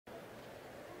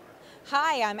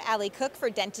Hi, I'm Allie Cook for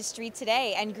Dentistry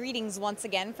Today, and greetings once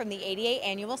again from the 88th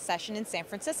Annual Session in San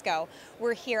Francisco.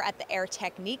 We're here at the Air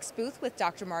Techniques booth with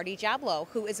Dr. Marty Jablow,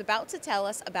 who is about to tell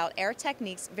us about Air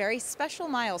Techniques' very special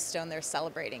milestone they're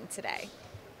celebrating today.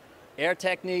 Air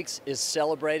Techniques is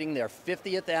celebrating their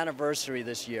 50th anniversary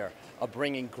this year of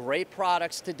bringing great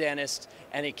products to dentists,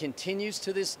 and it continues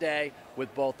to this day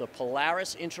with both the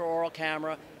Polaris Intraoral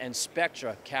Camera and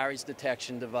Spectra Caries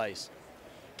Detection device.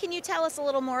 Can you tell us a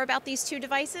little more about these two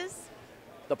devices?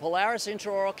 The Polaris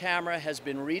Intraoral Camera has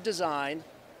been redesigned.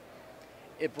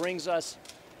 It brings us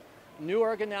new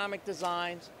ergonomic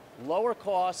designs, lower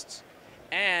costs,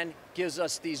 and gives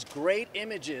us these great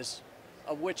images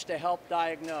of which to help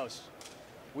diagnose.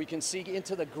 We can see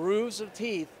into the grooves of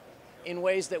teeth in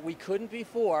ways that we couldn't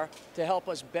before to help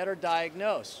us better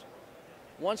diagnose.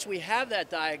 Once we have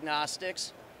that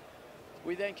diagnostics,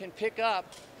 we then can pick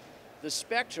up the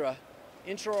Spectra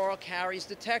Intraoral Caries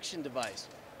Detection device,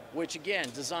 which again,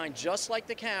 designed just like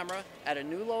the camera at a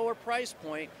new lower price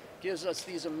point, gives us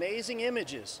these amazing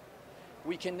images.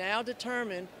 We can now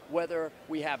determine whether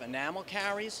we have enamel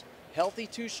caries, healthy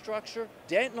tooth structure,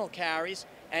 dental caries,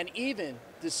 and even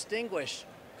distinguish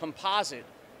composite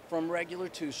from regular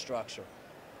tooth structure.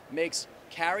 Makes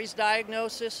caries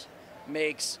diagnosis,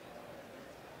 makes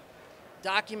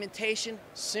documentation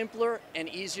simpler and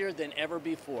easier than ever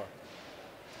before.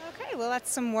 Okay, well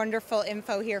that's some wonderful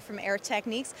info here from Air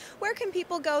Techniques. Where can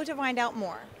people go to find out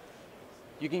more?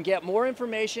 You can get more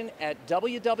information at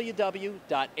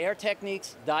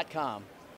www.airtechniques.com.